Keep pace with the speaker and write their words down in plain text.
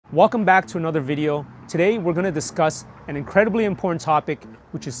Welcome back to another video. Today we're going to discuss an incredibly important topic,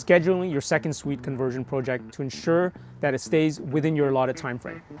 which is scheduling your second suite conversion project to ensure that it stays within your allotted time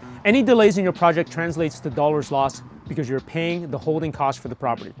frame. Any delays in your project translates to dollars lost because you're paying the holding cost for the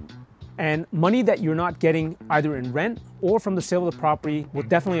property. And money that you're not getting either in rent or from the sale of the property will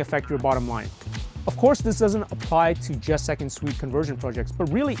definitely affect your bottom line. Of course, this doesn't apply to just second suite conversion projects,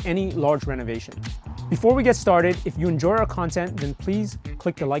 but really any large renovation. Before we get started, if you enjoy our content, then please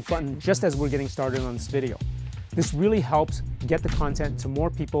click the like button just as we're getting started on this video. This really helps get the content to more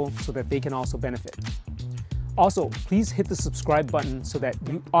people so that they can also benefit. Also, please hit the subscribe button so that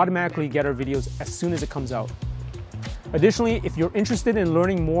you automatically get our videos as soon as it comes out. Additionally, if you're interested in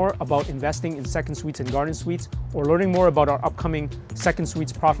learning more about investing in second suites and garden suites, or learning more about our upcoming second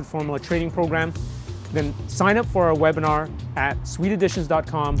suites profit formula trading program, then sign up for our webinar at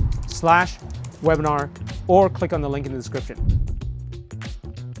suiteeditions.com/webinar or click on the link in the description.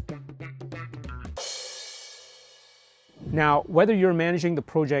 Now, whether you're managing the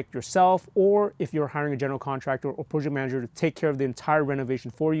project yourself or if you're hiring a general contractor or project manager to take care of the entire renovation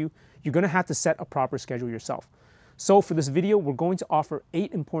for you, you're going to have to set a proper schedule yourself. So for this video, we're going to offer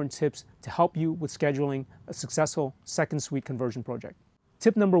 8 important tips to help you with scheduling a successful second suite conversion project.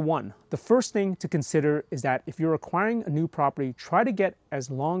 Tip number 1, the first thing to consider is that if you're acquiring a new property, try to get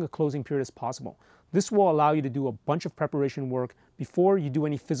as long a closing period as possible. This will allow you to do a bunch of preparation work before you do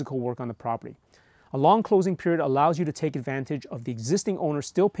any physical work on the property. A long closing period allows you to take advantage of the existing owner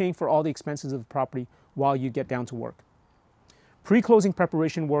still paying for all the expenses of the property while you get down to work. Pre-closing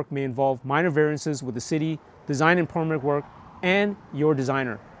preparation work may involve minor variances with the city, design and permit work, and your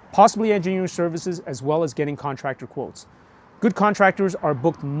designer, possibly engineering services, as well as getting contractor quotes. Good contractors are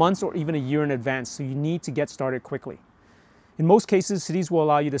booked months or even a year in advance, so you need to get started quickly. In most cases, cities will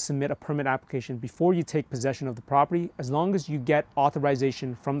allow you to submit a permit application before you take possession of the property, as long as you get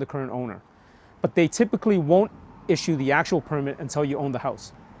authorization from the current owner. But they typically won't issue the actual permit until you own the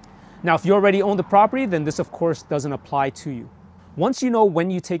house. Now, if you already own the property, then this of course doesn't apply to you. Once you know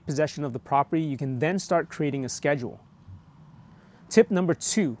when you take possession of the property, you can then start creating a schedule. Tip number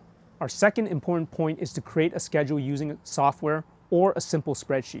 2, our second important point is to create a schedule using software or a simple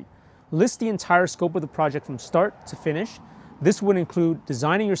spreadsheet. List the entire scope of the project from start to finish. This would include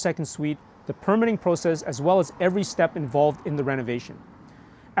designing your second suite, the permitting process, as well as every step involved in the renovation.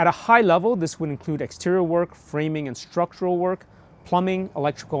 At a high level, this would include exterior work, framing and structural work, plumbing,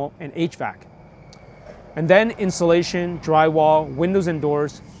 electrical, and HVAC. And then insulation, drywall, windows and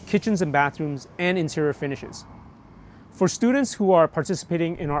doors, kitchens and bathrooms, and interior finishes. For students who are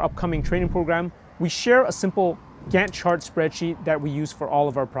participating in our upcoming training program, we share a simple Gantt chart spreadsheet that we use for all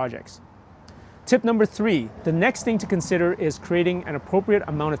of our projects. Tip number 3, the next thing to consider is creating an appropriate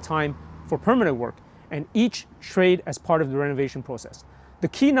amount of time for permanent work and each trade as part of the renovation process. The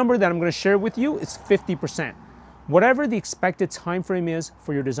key number that I'm going to share with you is 50%. Whatever the expected time frame is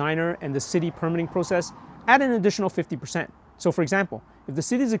for your designer and the city permitting process, add an additional 50%. So for example, if the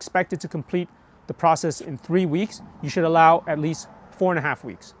city is expected to complete the process in 3 weeks, you should allow at least 4.5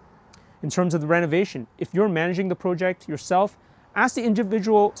 weeks. In terms of the renovation, if you're managing the project yourself, ask the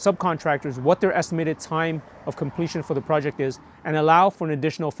individual subcontractors what their estimated time of completion for the project is and allow for an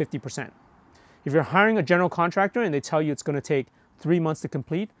additional 50%. If you're hiring a general contractor and they tell you it's going to take 3 months to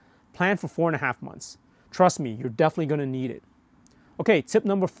complete, plan for 4.5 months. Trust me, you're definitely going to need it. Okay, tip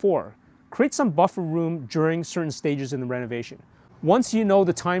number 4, create some buffer room during certain stages in the renovation. Once you know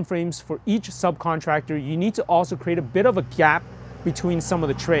the time frames for each subcontractor, you need to also create a bit of a gap between some of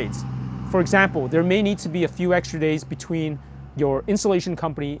the trades. For example, there may need to be a few extra days between your insulation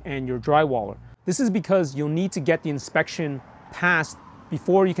company and your drywaller. This is because you'll need to get the inspection passed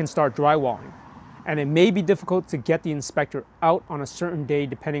before you can start drywalling. And it may be difficult to get the inspector out on a certain day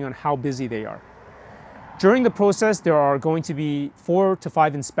depending on how busy they are. During the process, there are going to be 4 to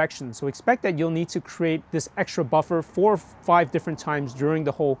 5 inspections, so expect that you'll need to create this extra buffer 4 or 5 different times during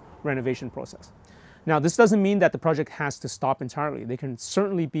the whole renovation process. Now, this doesn't mean that the project has to stop entirely. There can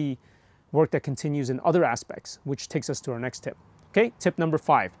certainly be work that continues in other aspects, which takes us to our next tip. Okay, tip number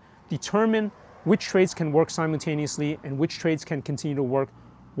 5, determine which trades can work simultaneously and which trades can continue to work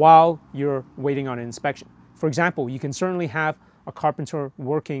while you're waiting on an inspection. For example, you can certainly have a carpenter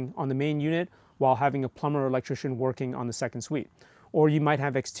working on the main unit while having a plumber or electrician working on the second suite. Or you might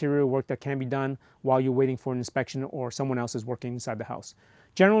have exterior work that can be done while you're waiting for an inspection or someone else is working inside the house.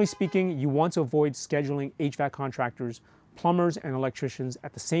 Generally speaking, you want to avoid scheduling HVAC contractors, plumbers, and electricians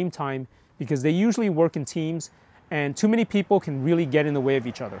at the same time because they usually work in teams and too many people can really get in the way of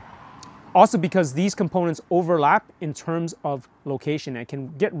each other. Also because these components overlap in terms of location and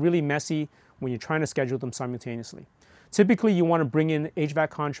can get really messy when you're trying to schedule them simultaneously. Typically, you want to bring in HVAC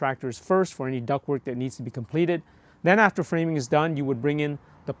contractors first for any ductwork that needs to be completed. Then after framing is done, you would bring in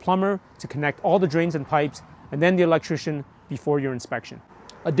the plumber to connect all the drains and pipes, and then the electrician before your inspection.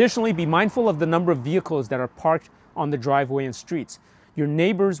 Additionally, be mindful of the number of vehicles that are parked on the driveway and streets. Your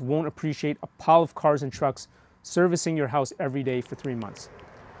neighbors won't appreciate a pile of cars and trucks servicing your house every day for 3 months.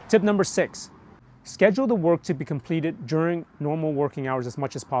 Tip number 6, schedule the work to be completed during normal working hours as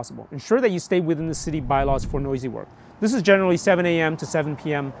much as possible. Ensure that you stay within the city bylaws for noisy work. This is generally 7 a.m. to 7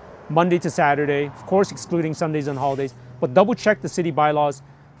 p.m., Monday to Saturday, of course excluding Sundays and holidays, but double check the city bylaws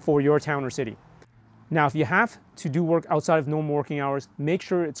for your town or city. Now, if you have to do work outside of normal working hours, make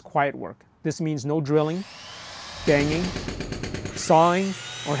sure it's quiet work. This means no drilling, banging, sawing,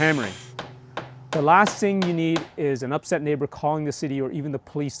 or hammering. The last thing you need is an upset neighbor calling the city or even the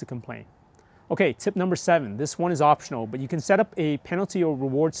police to complain. Okay, tip number 7. This one is optional, but you can set up a penalty or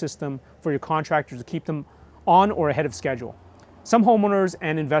reward system for your contractors to keep them on or ahead of schedule. Some homeowners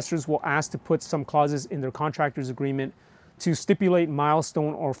and investors will ask to put some clauses in their contractor's agreement to stipulate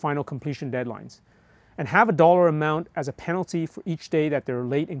milestone or final completion deadlines, and have a dollar amount as a penalty for each day that they're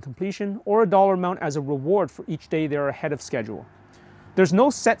late in completion, or a dollar amount as a reward for each day they're ahead of schedule. There's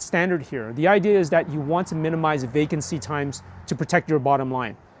no set standard here. The idea is that you want to minimize vacancy times to protect your bottom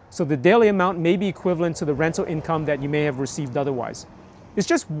line. So the daily amount may be equivalent to the rental income that you may have received otherwise. It's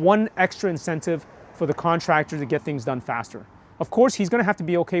just one extra incentive for the contractor to get things done faster. Of course, he's going to have to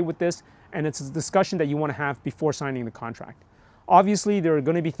be okay with this, and it's a discussion that you want to have before signing the contract. Obviously, there are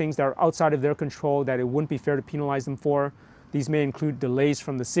going to be things that are outside of their control that it wouldn't be fair to penalize them for. These may include delays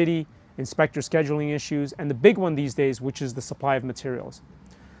from the city, inspector scheduling issues, and the big one these days, which is the supply of materials.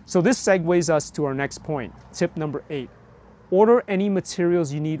 So this segues us to our next point, tip number 8. Order any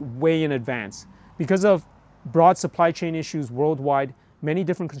materials you need way in advance. Because of broad supply chain issues worldwide, many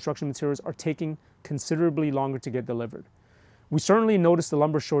different construction materials are taking considerably longer to get delivered. We certainly noticed the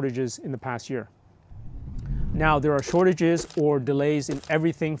lumber shortages in the past year. Now, there are shortages or delays in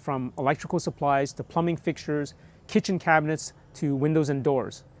everything from electrical supplies to plumbing fixtures, kitchen cabinets to windows and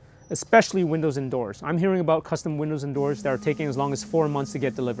doors, especially windows and doors. I'm hearing about custom windows and doors that are taking as long as 4 months to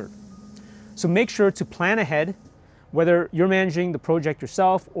get delivered. So make sure to plan ahead. Whether you're managing the project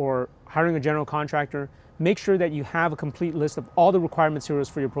yourself or hiring a general contractor, make sure that you have a complete list of all the required materials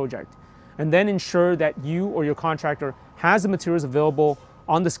for your project, and then ensure that you or your contractor has the materials available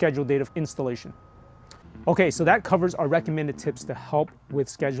on the scheduled date of installation. Okay, so that covers our recommended tips to help with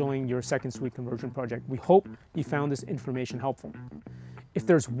scheduling your second suite conversion project. We hope you found this information helpful. If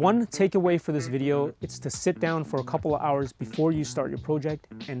there's one takeaway for this video, it's to sit down for a couple of hours before you start your project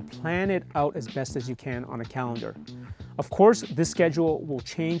and plan it out as best as you can on a calendar. Of course, this schedule will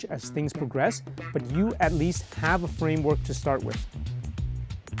change as things progress, but you at least have a framework to start with.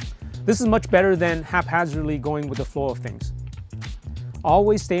 This is much better than haphazardly going with the flow of things.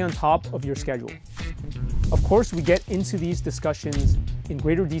 Always stay on top of your schedule. Of course, we get into these discussions in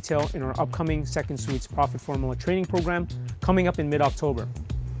greater detail in our upcoming Second Suite's Profit Formula training program coming up in mid-October.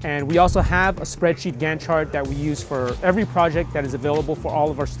 And we also have a spreadsheet Gantt chart that we use for every project that is available for all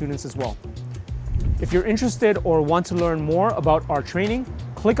of our students as well. If you're interested or want to learn more about our training,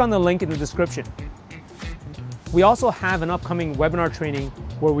 click on the link in the description. We also have an upcoming webinar training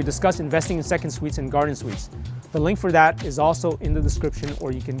where we discuss investing in second suites and garden suites. The link for that is also in the description,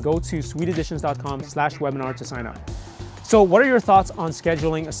 or you can go to suiteeditions.com/webinar to sign up. So what are your thoughts on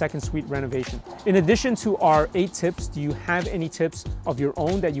scheduling a second suite renovation? In addition to our 8 tips, do you have any tips of your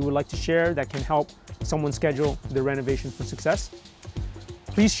own that you would like to share that can help someone schedule their renovation for success?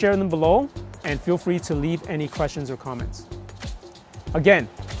 Please share them below and feel free to leave any questions or comments. Again,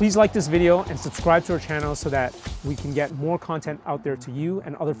 please like this video and subscribe to our channel so that we can get more content out there to you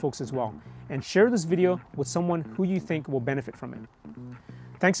and other folks as well. And share this video with someone who you think will benefit from it.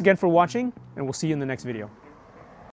 Thanks again for watching, and we'll see you in the next video.